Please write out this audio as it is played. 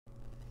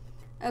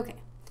Okay.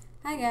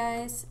 Hi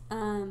guys.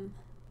 How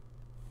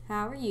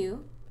are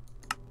you?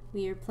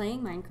 We are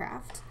playing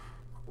Minecraft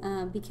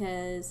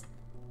because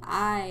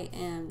I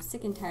am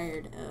sick and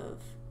tired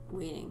of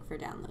waiting for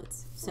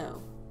downloads.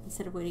 So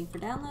instead of waiting for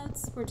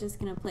downloads, we're just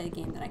gonna play a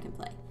game that I can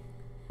play.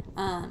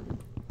 I'm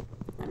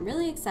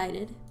really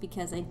excited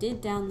because I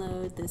did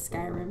download the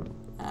Skyrim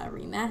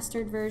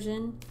remastered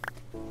version,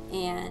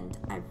 and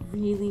I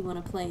really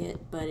want to play it,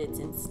 but it's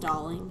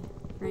installing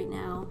right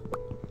now.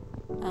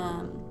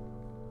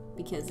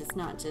 Because it's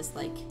not just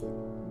like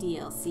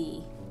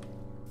DLC.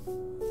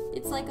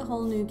 It's like a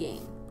whole new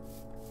game.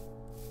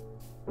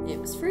 It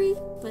was free,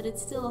 but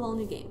it's still a whole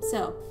new game.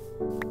 So,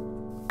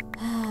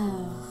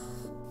 I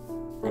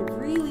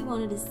really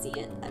wanted to see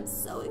it. I'm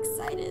so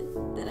excited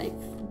that I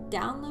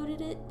downloaded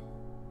it.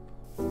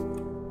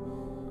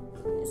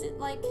 Is it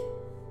like...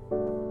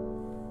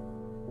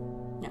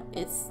 No,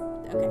 it's...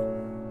 okay.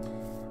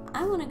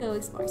 I want to go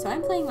explore. So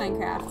I'm playing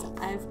Minecraft.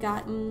 I've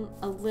gotten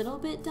a little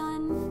bit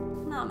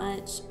done, not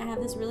much. I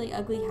have this really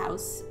ugly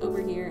house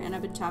over here, and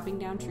I've been chopping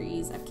down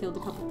trees. I've killed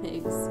a couple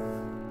pigs.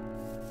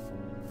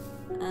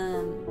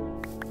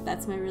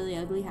 That's my really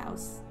ugly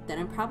house that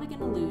I'm probably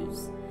gonna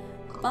lose.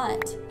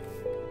 But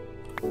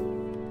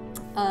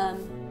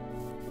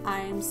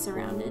I'm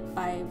surrounded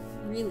by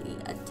really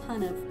a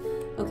ton of...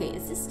 Okay,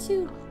 is this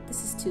too...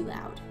 This is too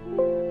loud.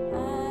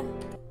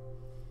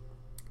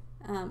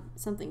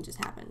 Something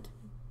just happened.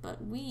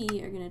 But we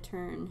are going to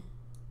turn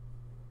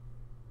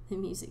the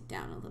music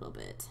down a little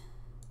bit.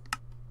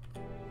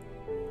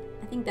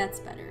 I think that's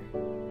better.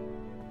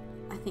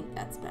 I think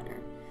that's better.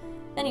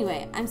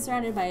 Anyway, I'm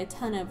surrounded by a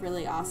ton of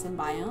really awesome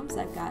biomes.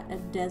 I've got a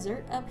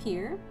desert up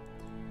here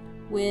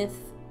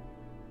with...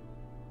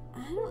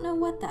 I don't know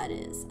what that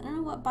is. I don't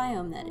know what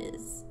biome that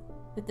is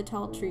with the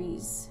tall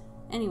trees.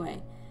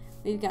 Anyway,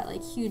 we've got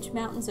like huge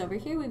mountains over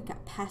here. We've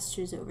got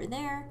pastures over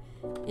there.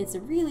 It's a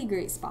really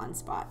great spawn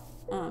spot.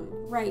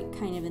 Right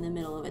kind of in the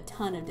middle of a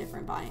ton of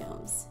different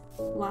biomes.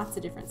 Lots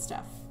of different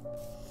stuff.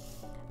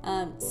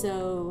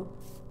 So,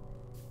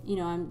 you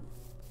know, I'm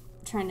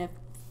trying to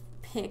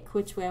pick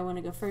which way I want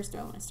to go first. Do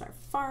I want to start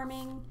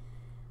farming?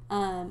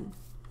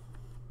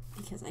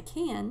 Because I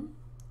can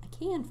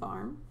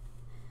farm,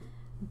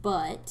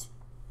 but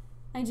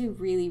I do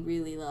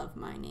really love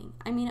mining.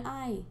 I mean,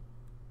 I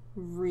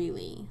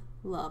really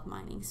love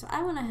mining. So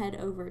I want to head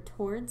over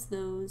towards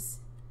those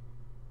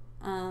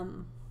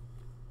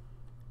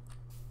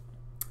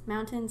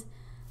mountains.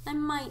 I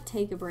might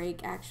take a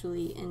break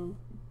actually and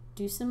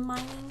do some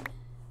mining.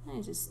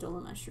 I just stole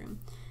a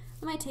mushroom.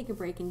 I might take a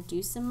break and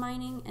do some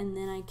mining, and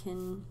then I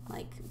can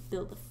like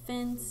build a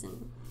fence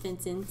and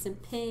fence in some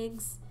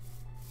pigs.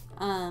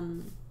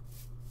 You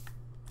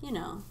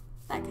know,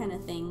 that kind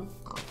of thing.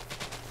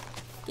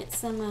 Get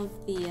some of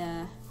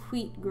the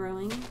wheat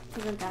growing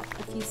because I've got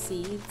a few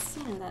seeds,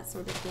 you know, that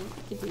sort of thing.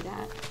 I could do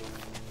that.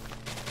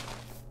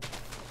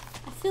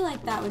 I feel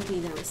like that would be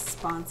the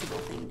responsible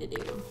thing to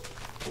do.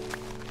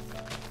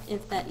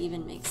 If that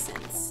even makes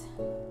sense.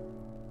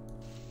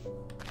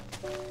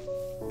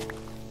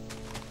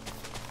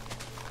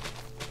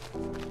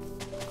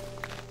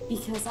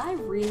 Because I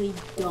really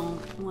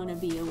don't want to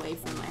be away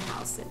from my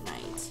house at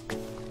night.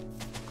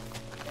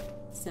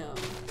 So,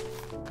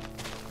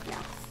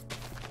 yeah.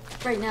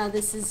 Right now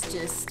this is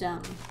just,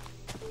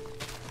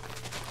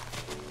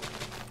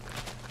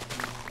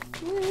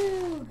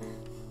 woo!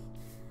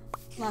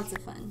 Lots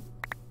of fun.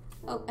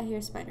 Oh, I hear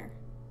a spider.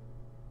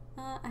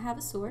 I have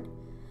a sword.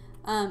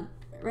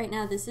 Right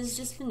now this is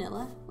just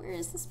vanilla. Where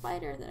is the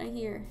spider that I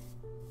hear?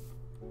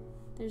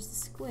 There's the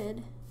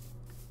squid.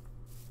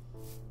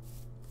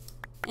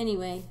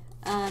 Anyway,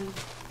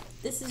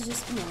 this is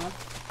just vanilla.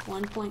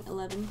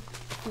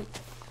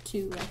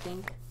 1.11.2, I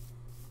think.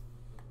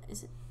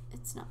 Is it?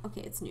 It's not.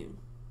 Okay, it's noon.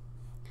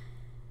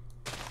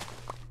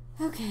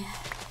 Okay.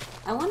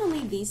 I want to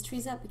leave these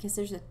trees up because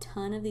there's a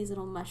ton of these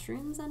little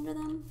mushrooms under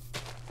them.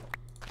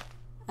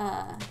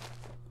 I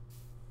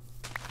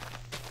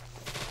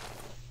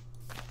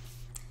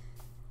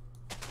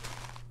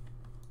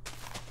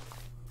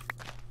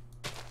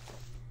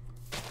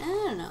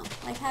don't know,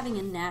 like having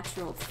a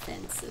natural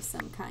fence of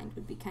some kind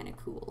would be kind of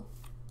cool.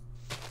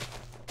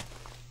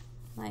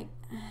 Like,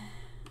 I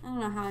don't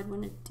know how I'd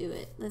want to do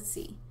it. Let's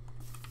see.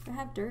 Do I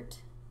have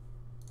dirt?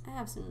 I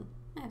have some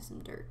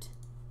dirt.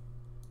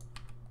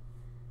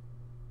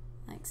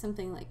 Like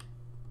something like,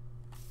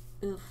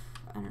 oof,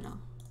 I don't know.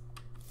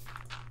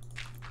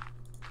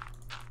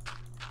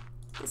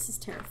 This is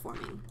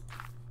terraforming.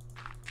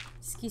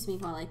 Excuse me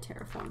while I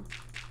terraform.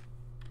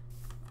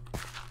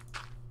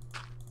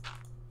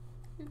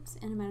 Oops,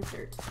 and I'm out of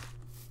dirt.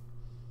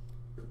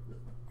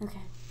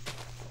 Okay.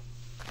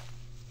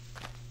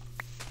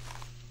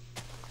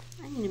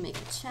 I need to make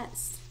a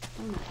chest.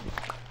 Oh no.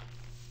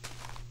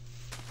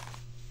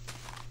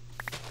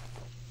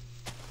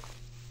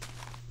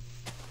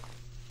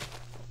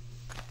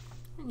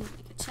 I need to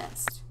make a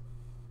chest.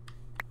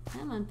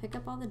 Come on, pick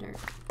up all the dirt.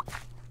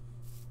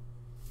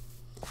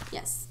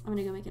 Yes, I'm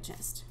gonna go make a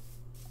chest.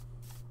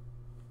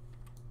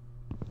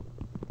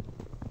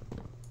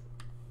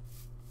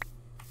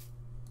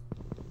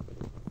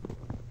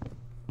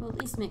 Well, at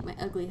least make my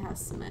ugly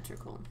house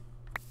symmetrical.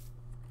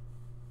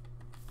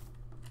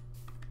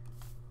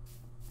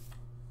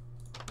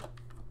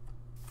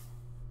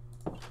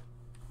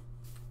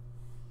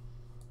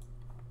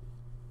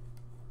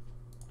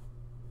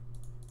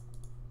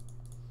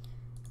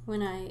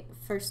 When I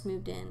first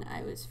moved in,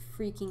 I was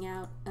freaking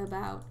out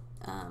about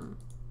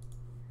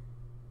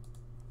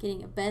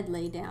getting a bed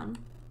laid down,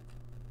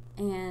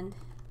 and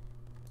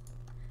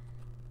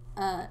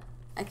I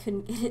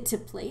couldn't get it to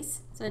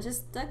place, so I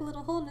just dug a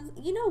little hole, and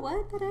you know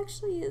what? That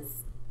actually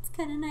is, it's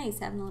kind of nice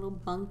having a little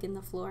bunk in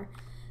the floor.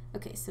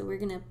 Okay, so we're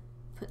gonna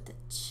put the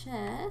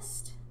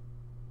chest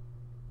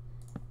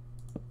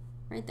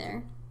right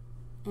there,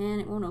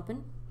 and it won't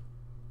open,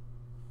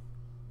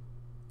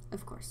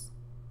 of course.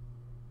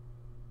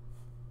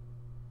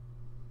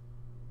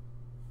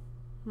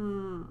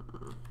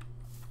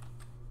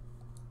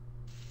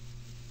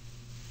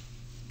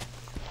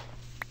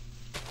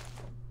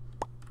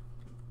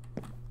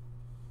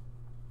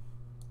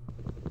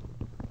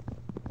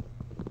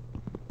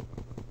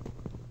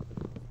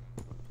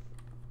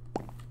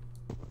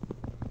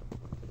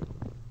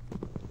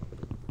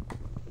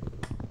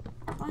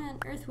 Why on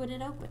earth would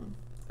it open?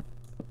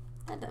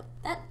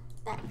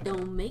 That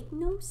don't make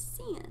no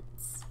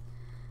sense.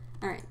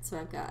 Alright, so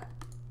I've got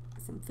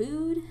some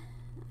food.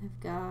 I've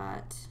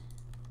got...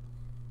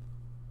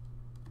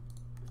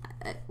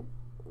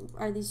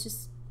 are these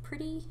just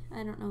pretty?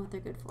 I don't know what they're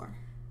good for.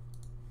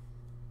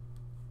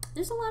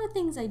 There's a lot of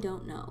things I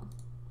don't know.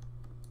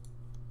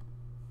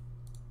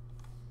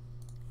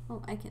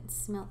 Oh, I can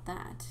smelt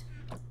that.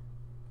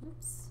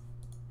 Oops.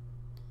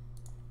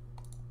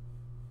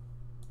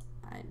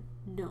 I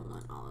don't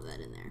want all of that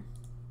in there.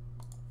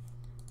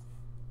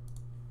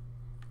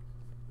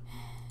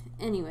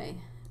 Anyway,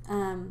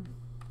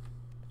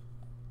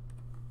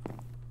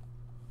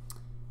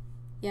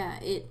 yeah,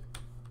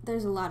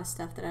 there's a lot of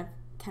stuff that I've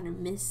kind of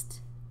missed,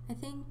 I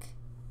think,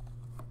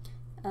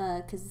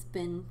 because it's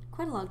been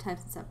quite a long time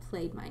since I've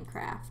played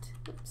Minecraft.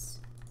 Oops.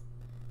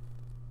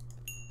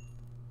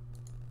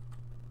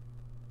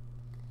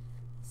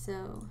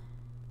 So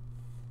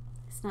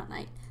it's not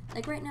night.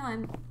 Like right now,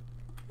 I'm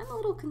a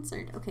little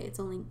concerned. Okay, it's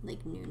only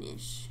like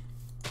noonish.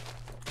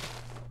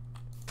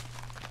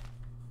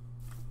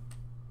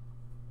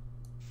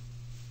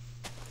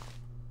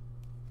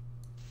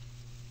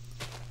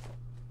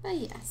 But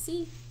yeah,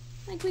 see,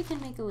 like we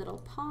can make a little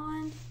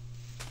pond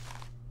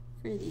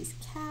for these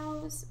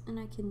cows, and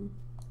I can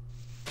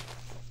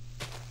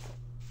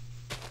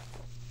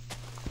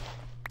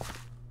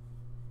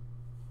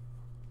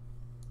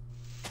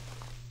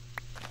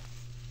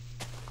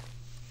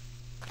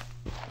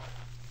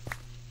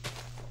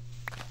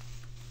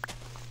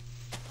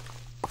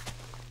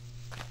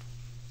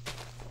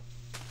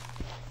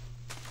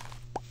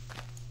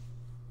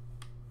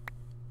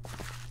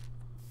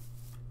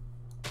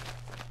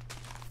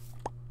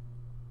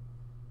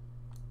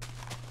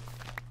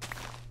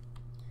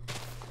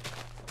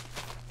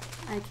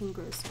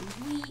grow some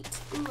wheat.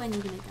 Ooh, I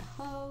need to make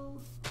a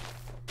hoe.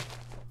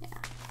 Yeah,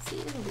 see,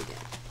 it'll be good.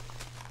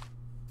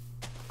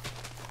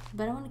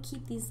 But I want to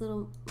keep these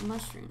little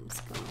mushrooms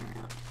going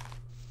around.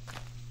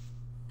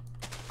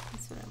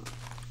 That's what I want.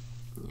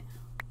 Yeah.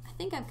 I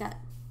think I've got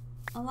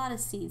a lot of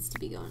seeds to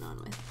be going on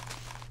with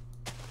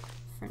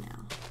for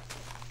now.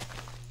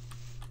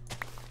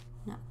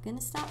 Not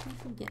gonna stop me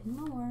from getting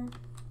more.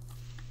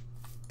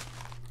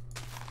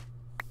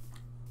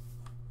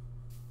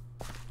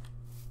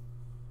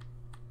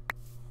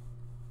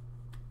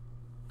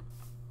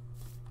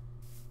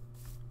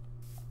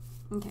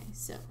 Okay,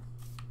 so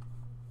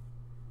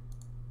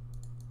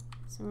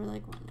we're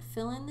like wanting to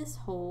fill in this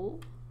hole.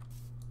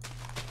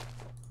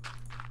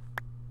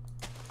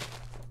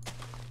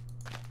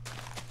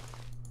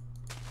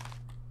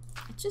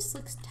 It just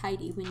looks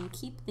tidy when you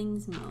keep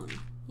things mown,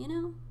 you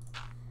know?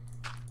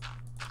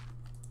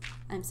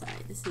 I'm sorry,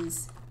 I'm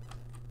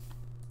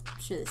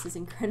sure this is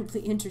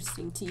incredibly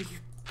interesting to you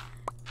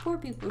poor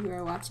people who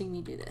are watching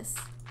me do this.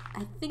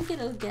 I think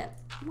it'll get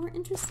more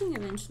interesting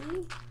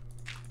eventually.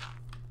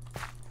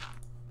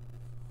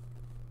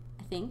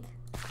 Think.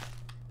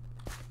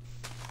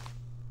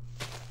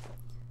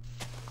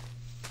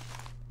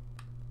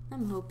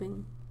 I'm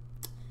hoping.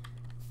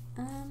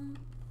 You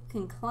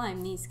can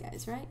climb these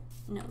guys, right?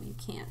 No, you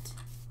can't.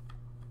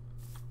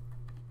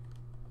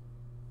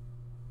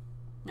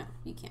 No,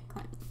 you can't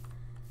climb them.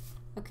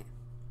 Okay.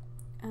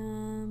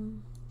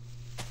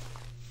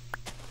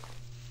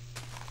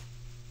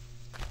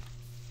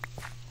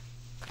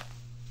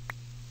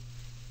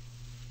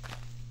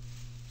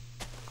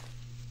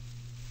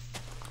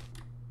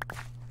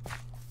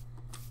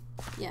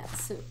 Yeah,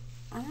 so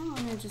I don't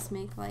want to just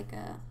make like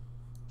a...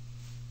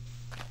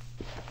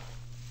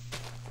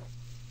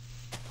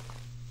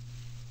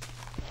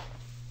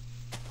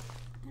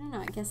 I don't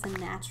know, I guess a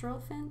natural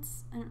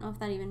fence? I don't know if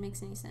that even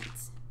makes any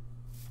sense.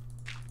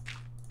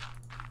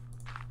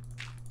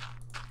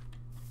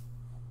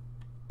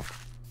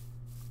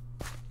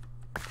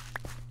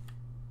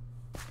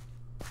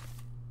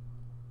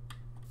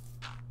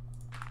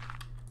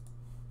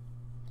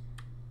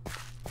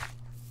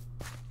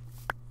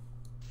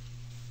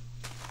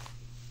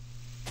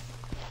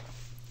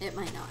 It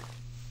might not.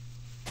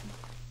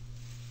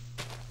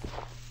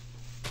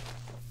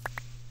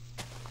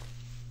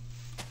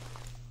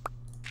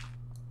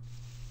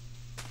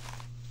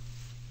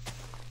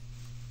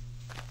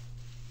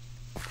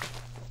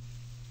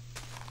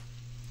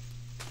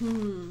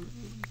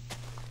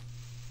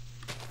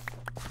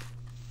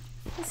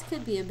 This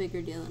could be a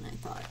bigger deal than I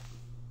thought.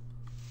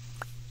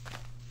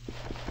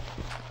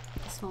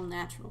 This whole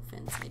natural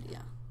fence idea.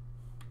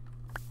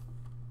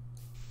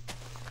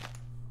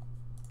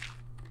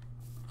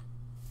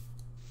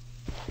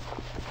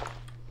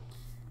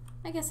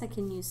 I guess I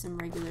can use some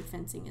regular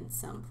fencing in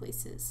some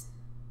places.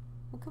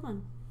 Well, come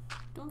on.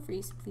 Don't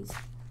freeze, please.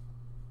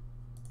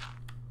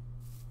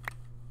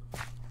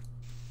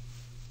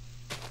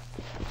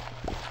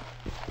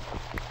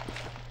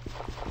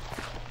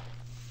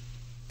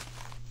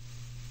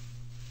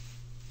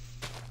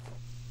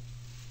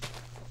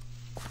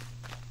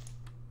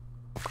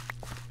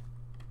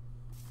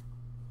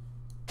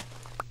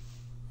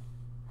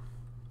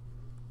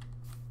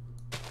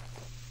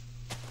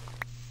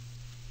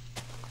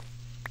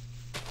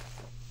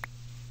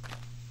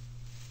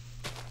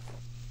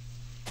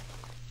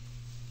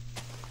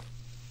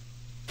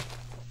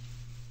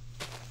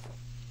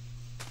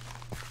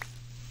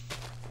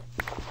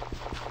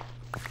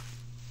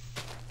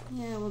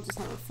 Yeah, we'll just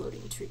have a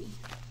floating tree.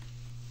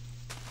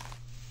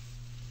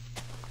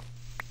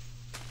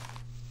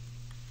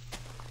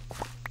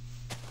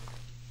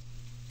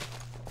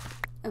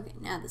 Okay,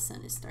 now the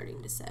sun is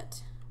starting to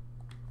set.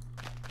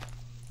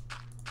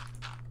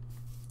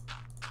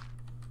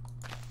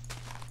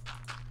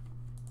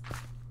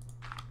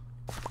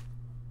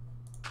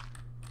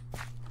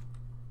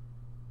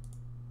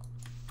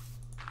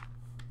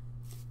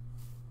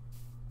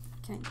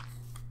 Kind of.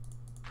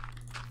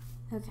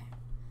 Okay.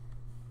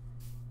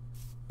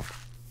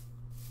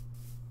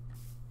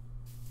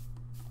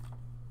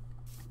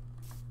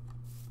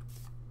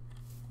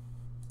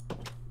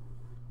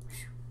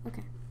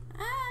 Okay.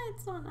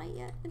 It's not night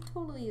yet. It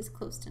totally is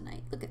close to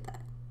night. Look at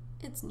that.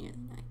 It's nearly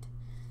night.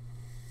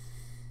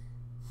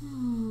 I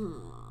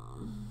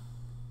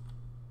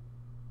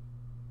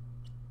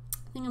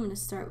think I'm going to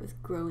start with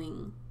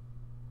growing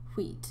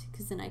wheat,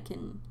 because then I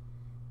can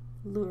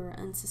lure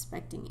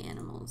unsuspecting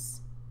animals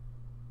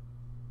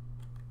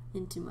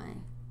into my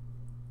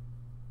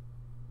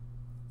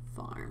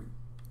farm.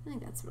 I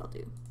think that's what I'll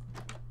do.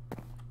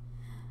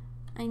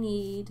 I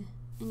need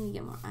to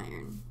get more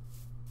iron.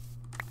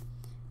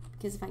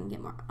 Because if I can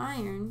get more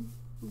iron,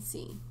 let's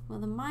see. Well,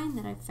 the mine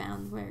that I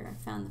found, where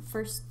I found the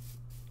first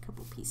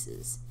couple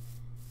pieces,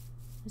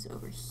 was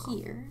over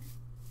here.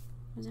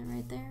 Was it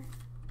right there?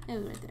 It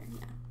was right there,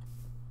 yeah.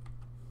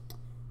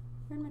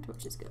 Where'd my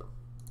torches go?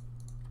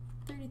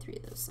 33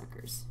 of those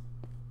suckers.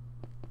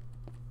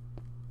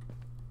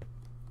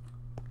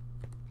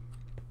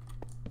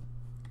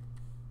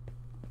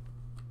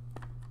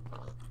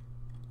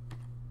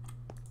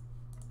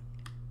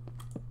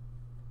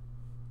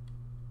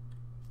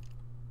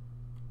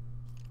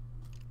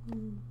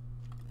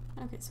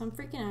 Okay, so I'm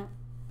freaking out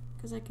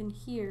because I can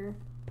hear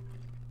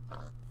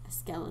a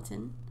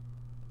skeleton.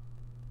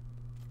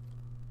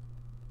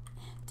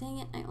 Dang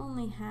it, I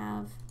only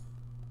have...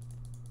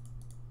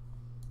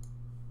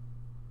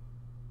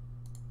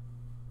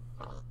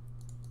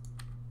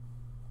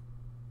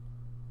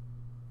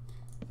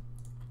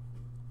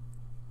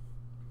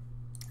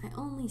 I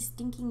only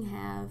stinking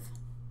have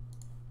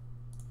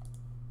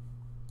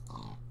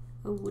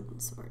a wooden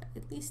sword. I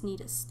at least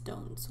need a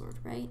stone sword,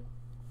 right?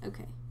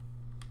 Okay.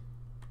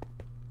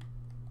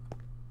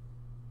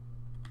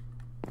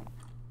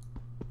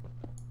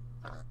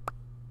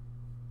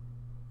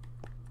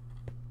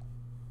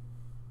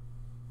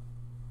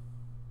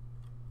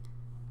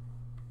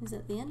 Is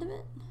that the end of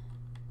it?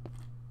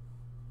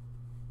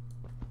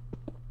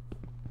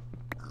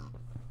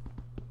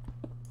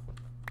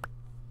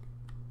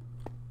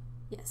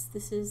 Yes,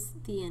 this is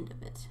the end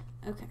of it.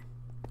 Okay.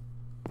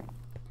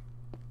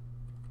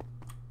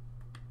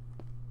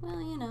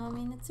 Well, you know, I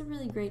mean, it's a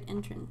really great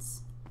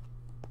entrance.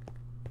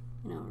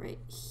 You know, right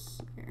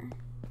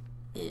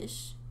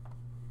here-ish.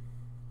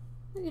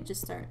 We could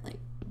just start, like,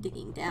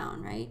 digging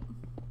down, right?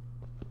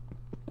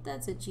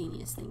 That's a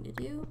genius thing to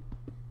do.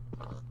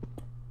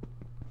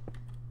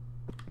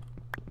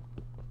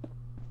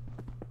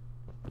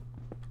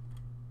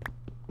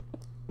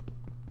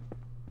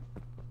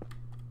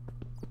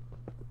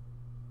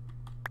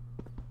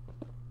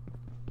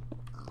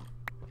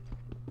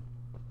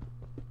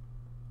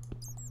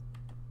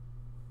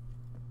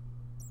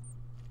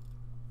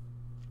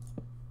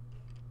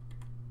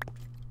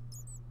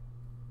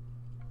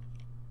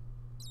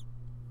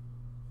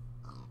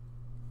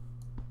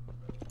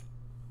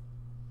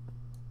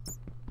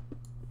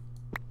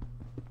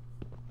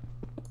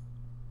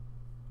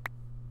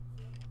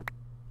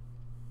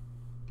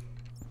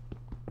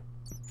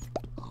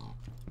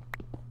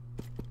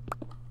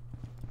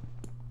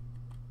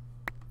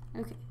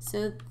 Okay,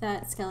 so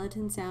that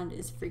skeleton sound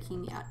is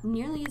freaking me out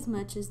nearly as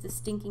much as the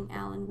stinking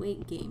Alan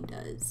Wake game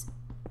does.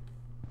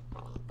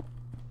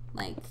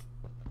 Like,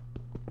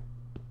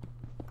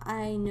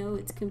 I know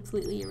it's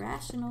completely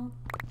irrational.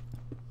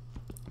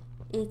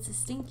 It's a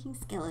stinking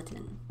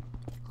skeleton.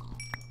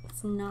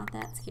 It's not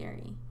that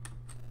scary.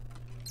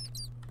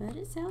 But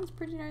it sounds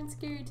pretty darn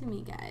scary to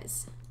me,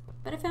 guys.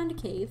 But I found a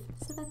cave,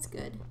 so that's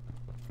good.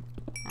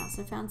 I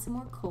also found some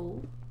more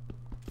coal.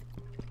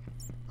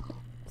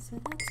 So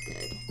that's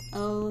good.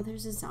 Oh,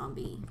 there's a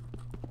zombie.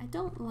 I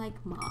don't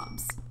like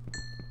mobs.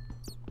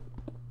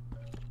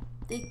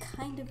 They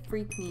kind of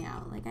freak me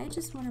out. Like, I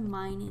just want to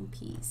mine in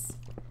peace.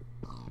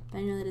 But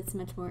I know that it's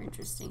much more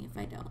interesting if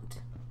I don't.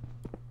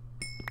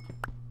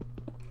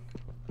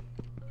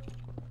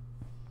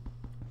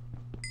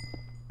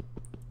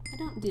 I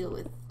don't deal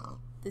with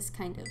this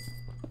kind of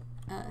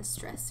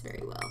stress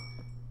very well.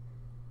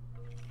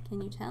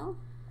 Can you tell?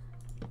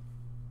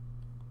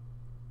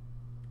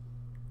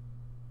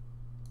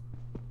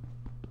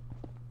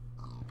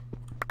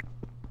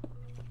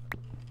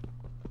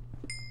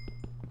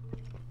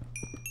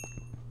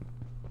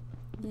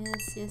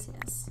 Yes, yes,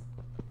 yes.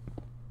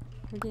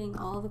 We're getting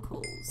all the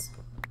coals.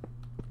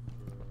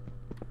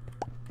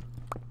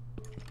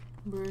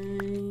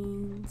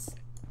 Brains.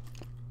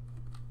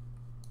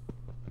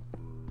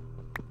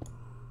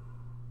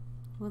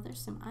 Well, there's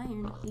some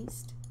iron at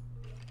least.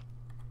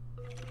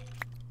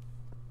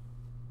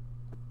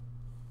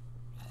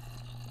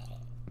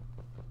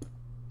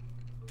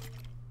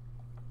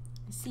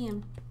 I see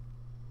him.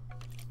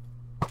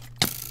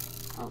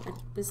 Oh, I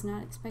was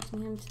not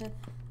expecting him to...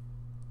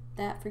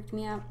 That freaked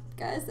me out.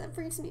 Guys, that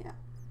freaks me out.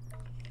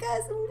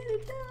 Guys, I'm gonna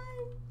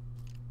die.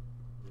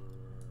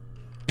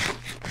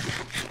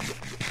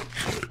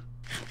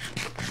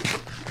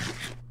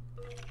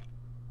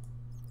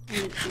 I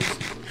need to do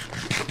something.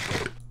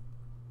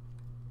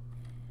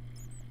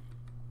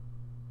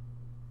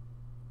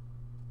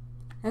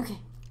 Okay.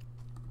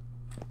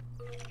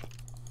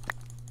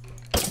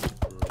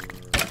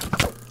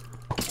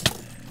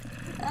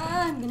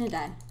 I'm gonna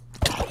die.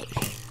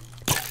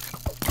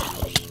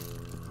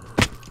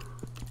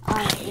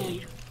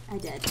 I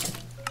dead.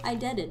 I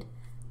deaded.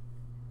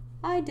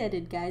 I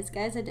deaded, guys.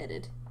 Guys, I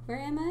deaded. Where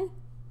am I?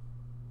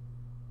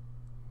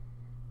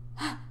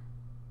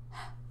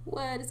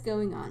 What is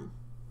going on?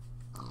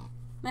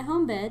 My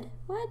home bed?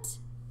 What?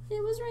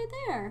 It was right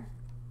there.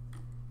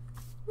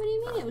 What do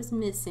you mean it was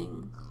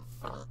missing?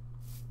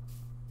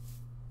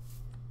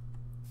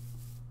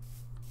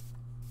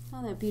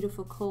 Oh, that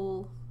beautiful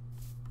coal.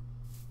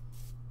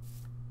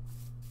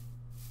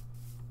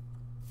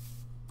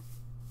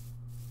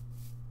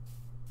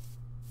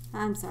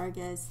 I'm sorry,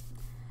 guys.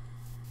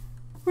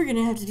 We're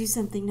gonna have to do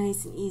something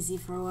nice and easy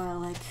for a while,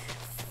 like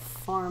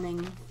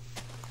farming.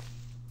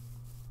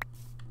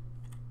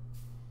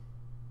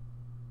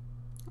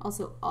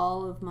 Also,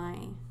 all of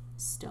my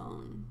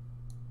stone.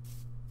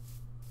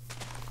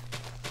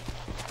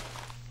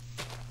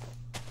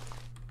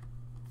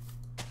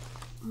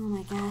 Oh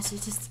my gosh,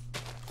 it just...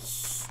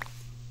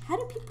 How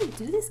do people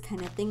do this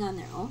kind of thing on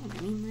their own?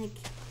 I mean, like...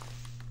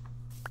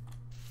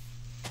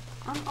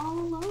 I'm all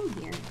alone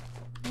here,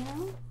 you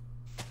know?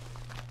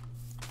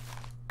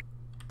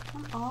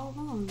 I'm all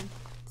alone.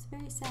 It's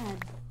very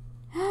sad.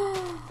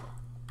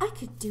 I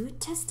could do a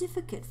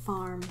testificate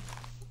farm.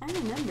 I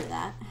remember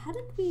that. How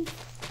did we...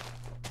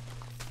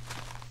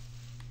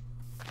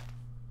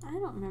 I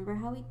don't remember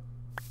how we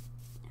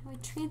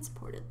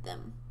transported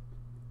them.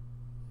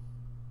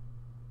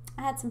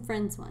 I had some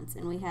friends once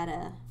and we had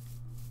a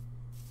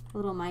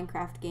little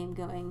Minecraft game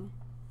going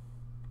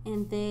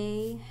and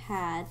they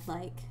had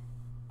like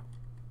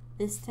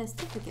this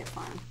testificate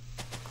farm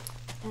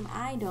and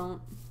I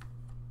don't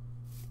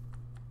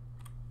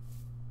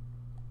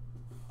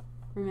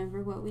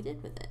remember what we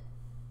did with it.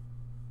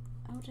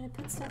 Oh, did I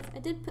put stuff? I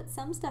did put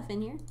some stuff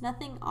in here.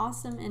 Nothing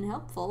awesome and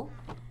helpful.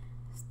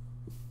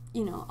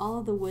 You know, all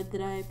of the wood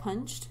that I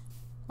punched,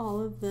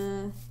 all of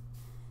the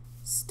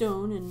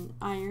stone and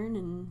iron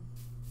and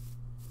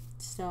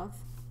stuff.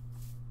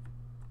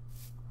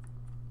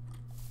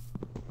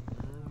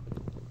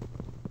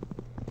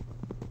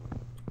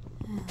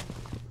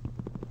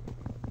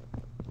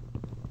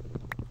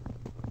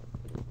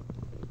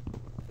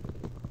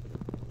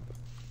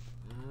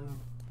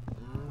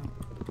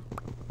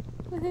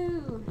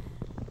 Woohoo!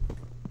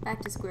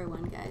 Back to square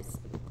one, guys.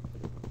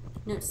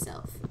 Note to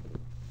self.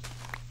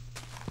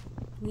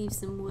 Leave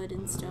some wood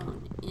and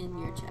stone in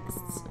your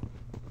chests.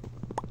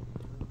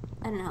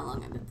 I don't know how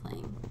long I've been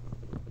playing.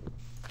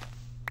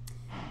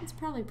 It's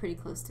probably pretty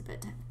close to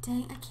bedtime.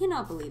 Dang, I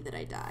cannot believe that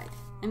I died.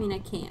 I mean, I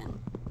can.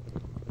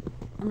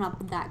 I'm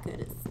not that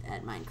good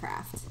at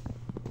Minecraft.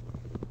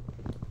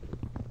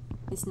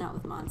 At least not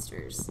with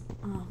monsters.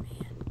 Oh,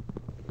 man.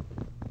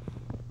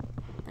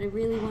 But I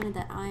really wanted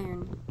that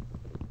iron.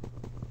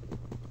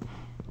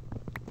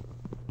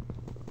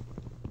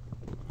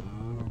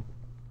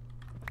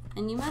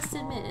 And you must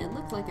admit, it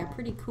looked like a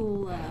pretty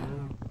cool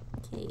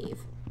cave.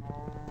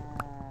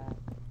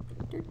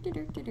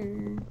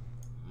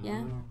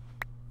 Yeah?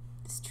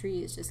 This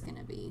tree is just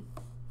gonna be...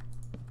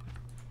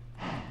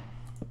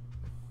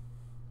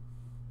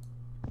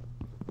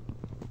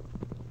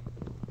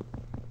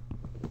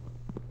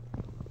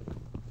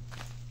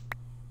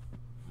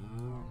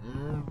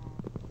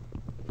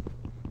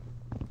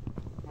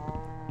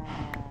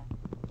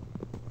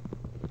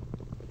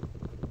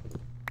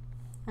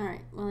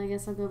 I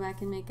guess I'll go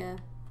back and make a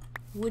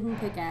wooden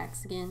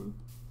pickaxe again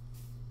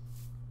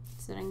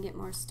so that I can get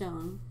more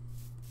stone,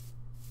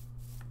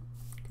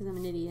 because I'm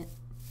an idiot.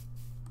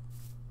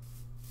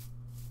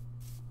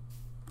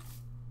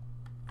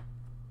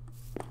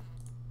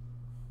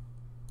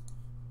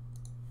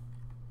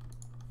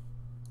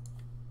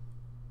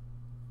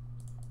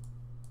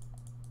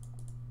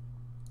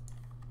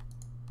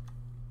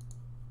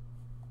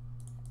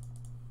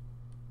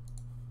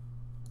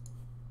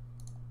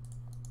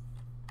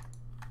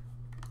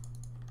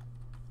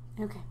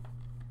 Okay,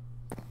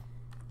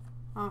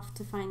 off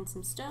to find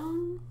some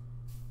stone,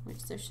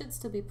 which there should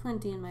still be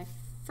plenty in my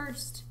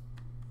first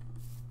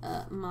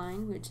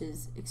mine, which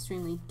is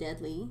extremely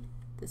deadly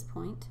at this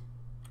point.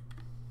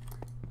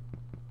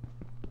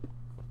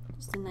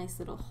 Just a nice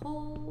little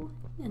hole,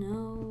 you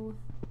know.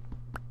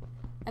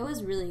 I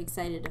was really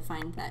excited to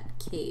find that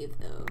cave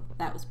though.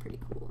 That was pretty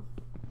cool.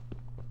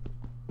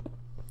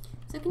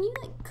 So can you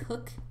like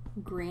cook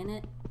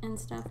granite and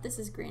stuff? This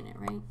is granite,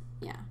 right?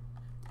 Yeah.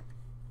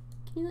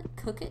 Can you like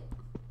cook it?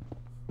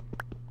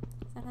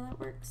 Is that how that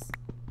works?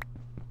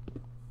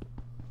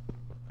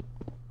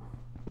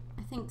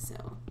 I think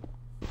so.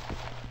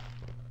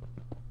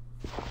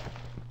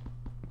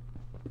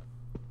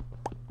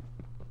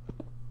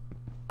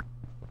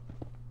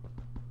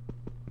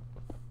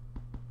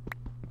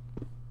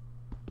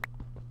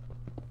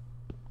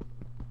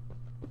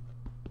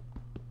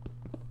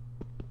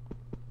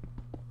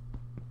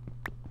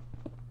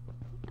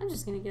 I'm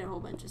just gonna get a whole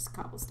bunch of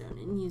cobblestone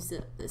and use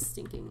the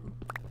stinking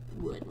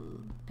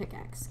wooden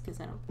pickaxe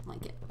because I don't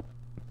like it.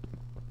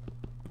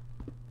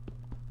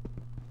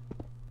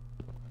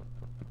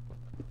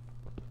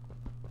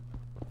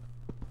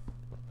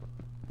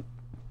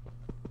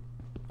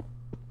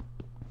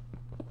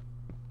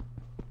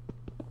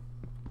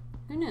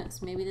 Who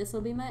knows? Maybe this will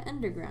be my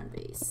underground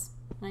base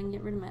and I can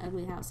get rid of my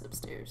ugly house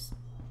upstairs.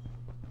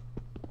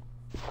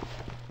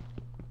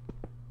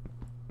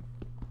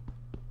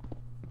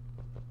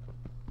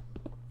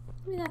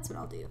 Maybe that's what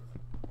I'll do.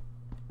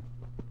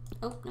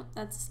 Oh, nope,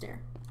 that's a stair.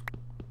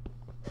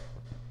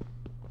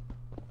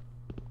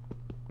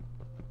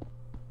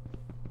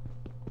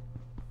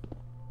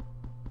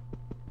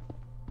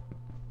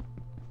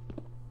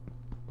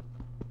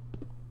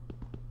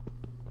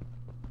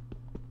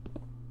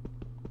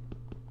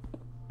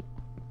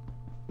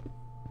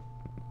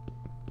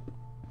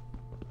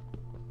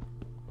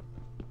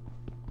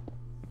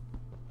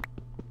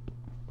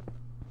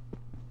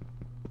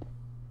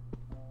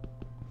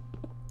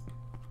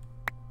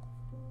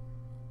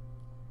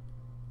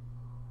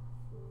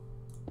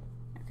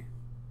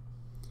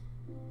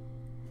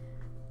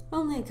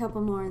 Only a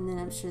couple more and then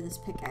I'm sure this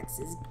pickaxe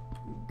is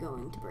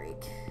going to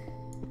break.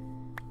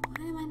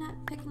 Why am I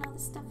not picking all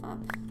this stuff up?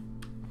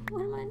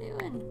 What am I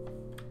doing?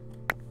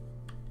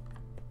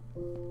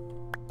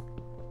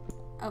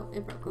 Oh,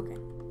 it broke, okay.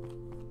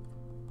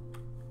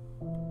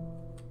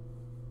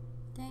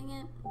 Dang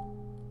it.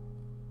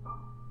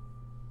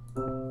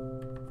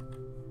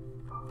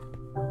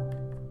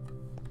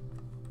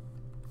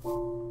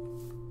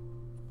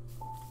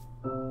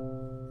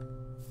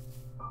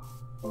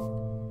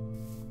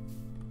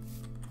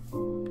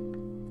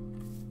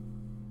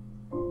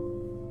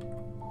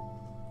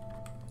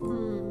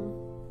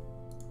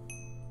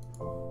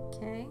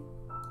 Okay.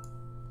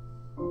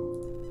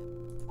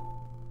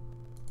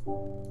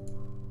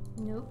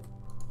 Nope.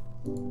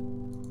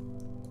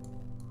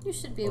 You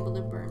should be able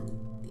to burn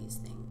these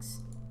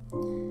things.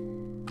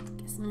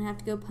 Guess I'm gonna have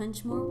to go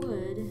punch more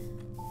wood.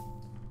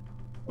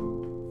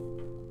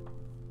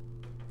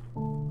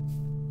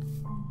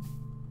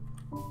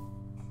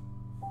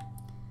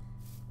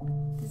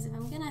 Because if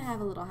I'm gonna have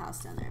a little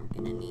house down there, I'm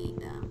gonna need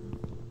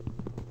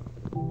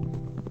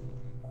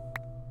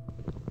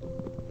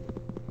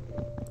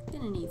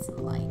some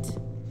light.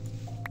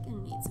 Gonna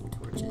need some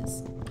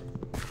torches.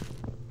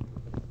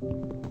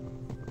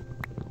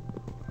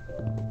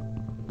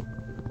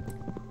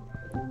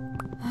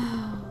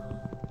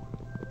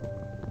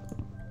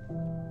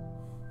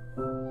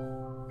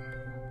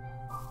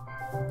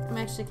 I'm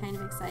actually kind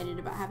of excited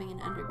about having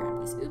an underground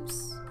base.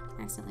 Oops,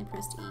 I accidentally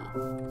pressed E.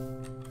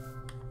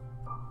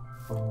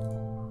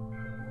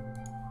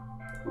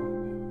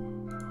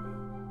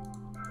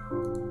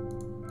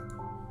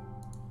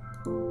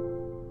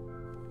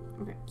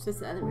 Okay, so it's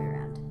the other way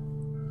around.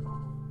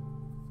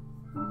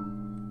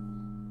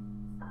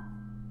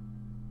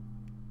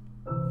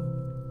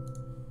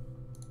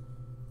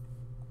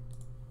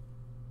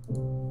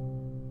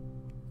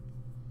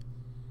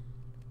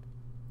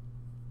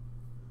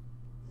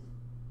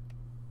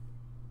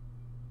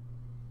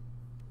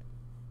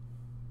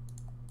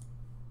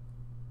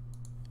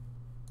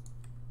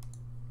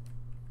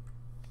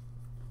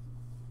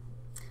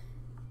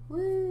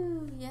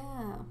 Woo,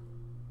 yeah.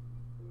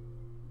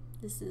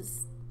 This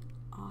is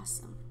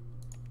awesome.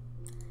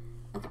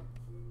 Okay,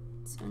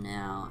 so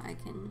now I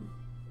can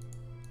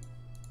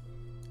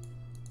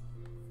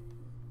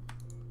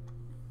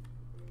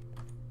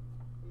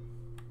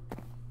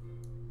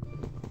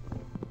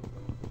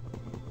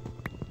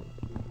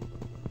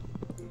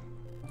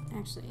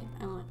actually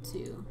I want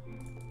to...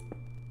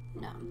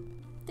 No.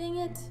 Dang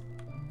it!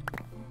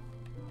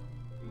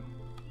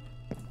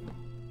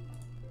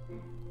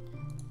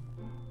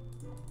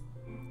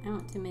 I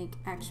want to make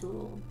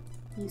actual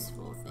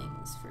useful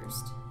things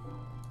first.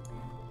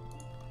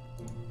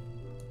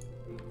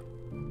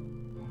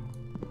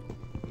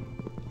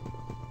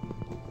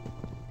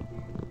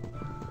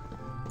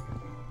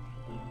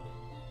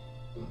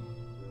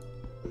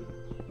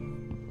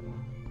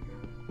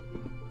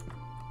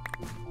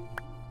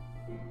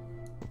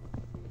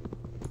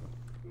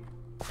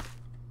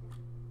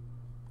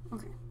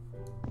 Okay.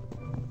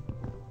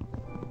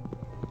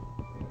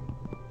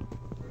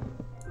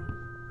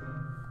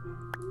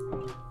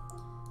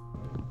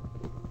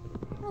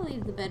 I'll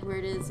leave the bed where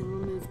it is and we'll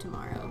move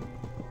tomorrow.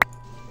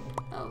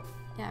 Oh,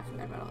 yeah, I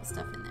forgot about all the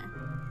stuff in there.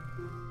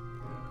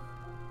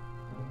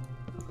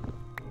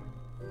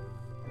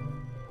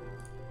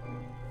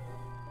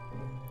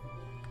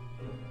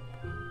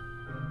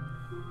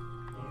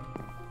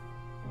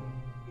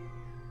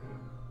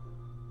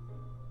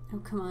 Oh,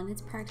 come on,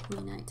 it's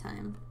practically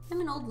nighttime.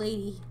 I'm an old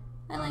lady.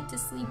 I like to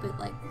sleep at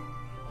like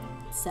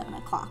 7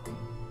 o'clock.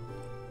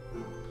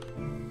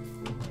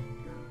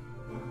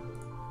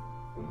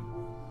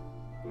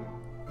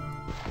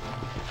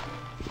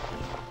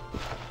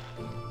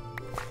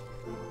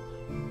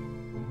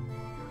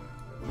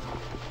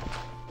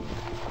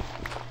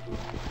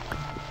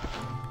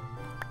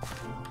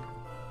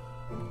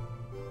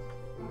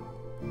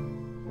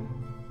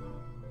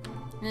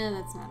 No,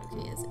 that's not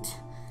okay, is it?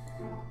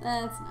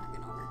 That's not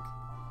gonna work.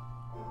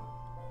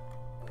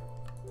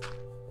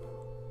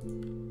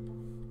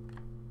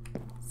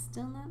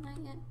 Still not night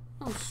yet?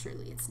 Oh,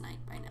 surely it's night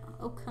by now.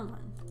 Oh, come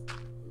on.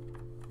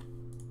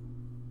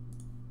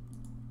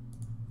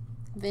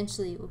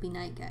 Eventually it will be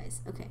night, guys.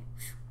 Okay.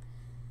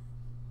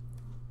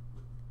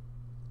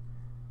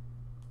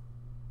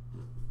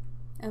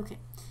 Okay.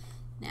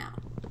 Now.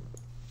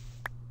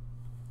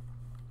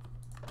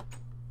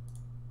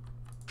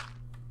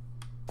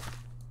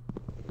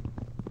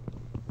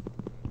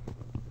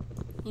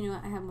 You know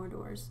what? I have more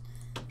doors.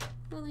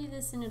 We'll leave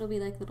this and it'll be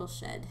like a little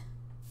shed.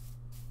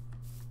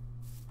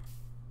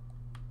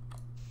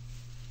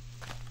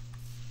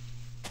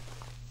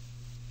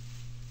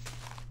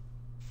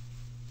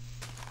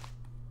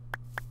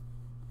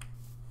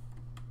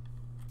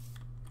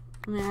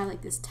 I'm gonna have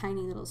like this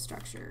tiny little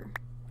structure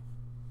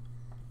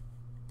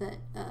that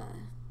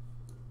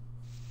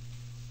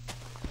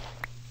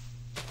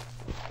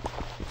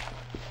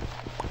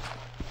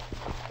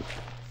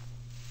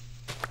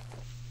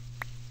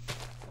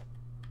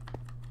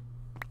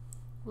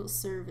will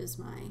serve as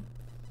my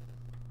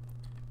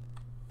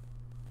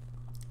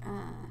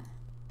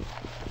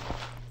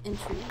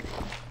entryway.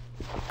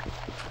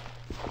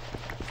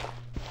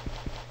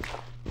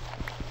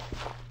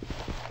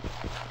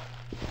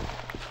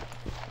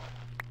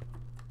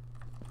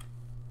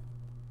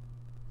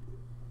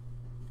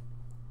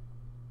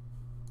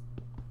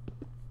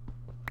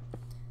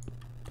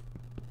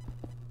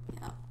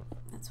 Yeah,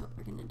 that's what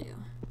we're gonna do.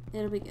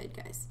 It'll be good,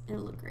 guys.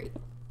 It'll look great.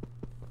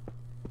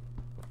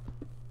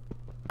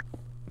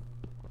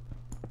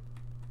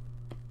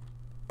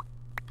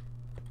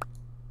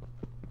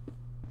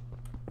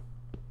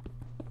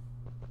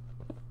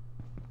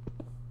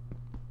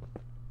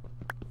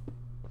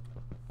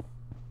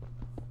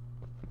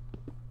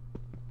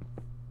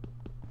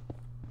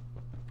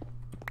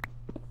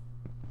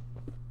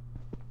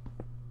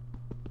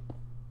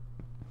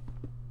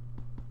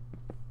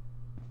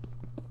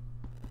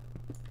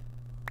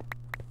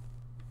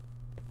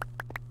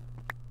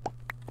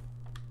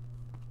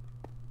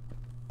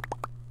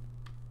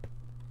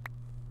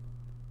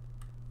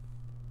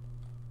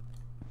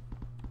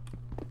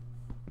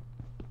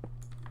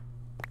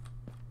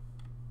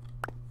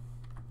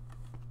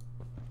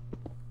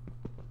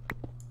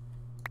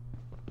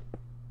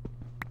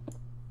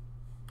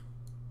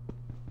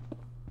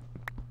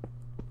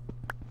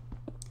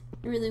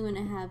 I really want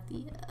to have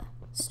the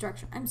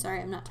structure. I'm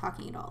sorry, I'm not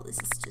talking at all. This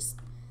is just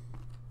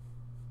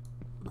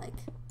like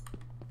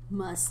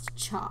must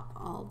chop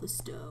all the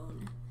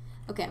stone.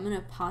 Okay, I'm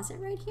gonna pause it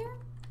right here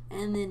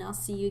and then I'll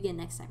see you again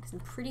next time because I'm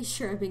pretty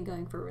sure I've been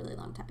going for a really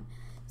long time.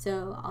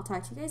 So I'll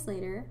talk to you guys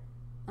later.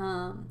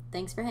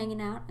 Thanks for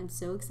hanging out. I'm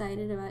so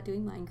excited about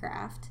doing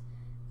Minecraft.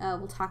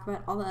 We'll talk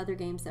about all the other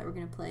games that we're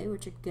gonna play,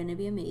 which are gonna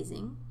be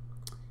amazing.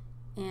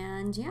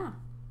 And yeah,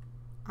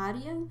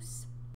 adios.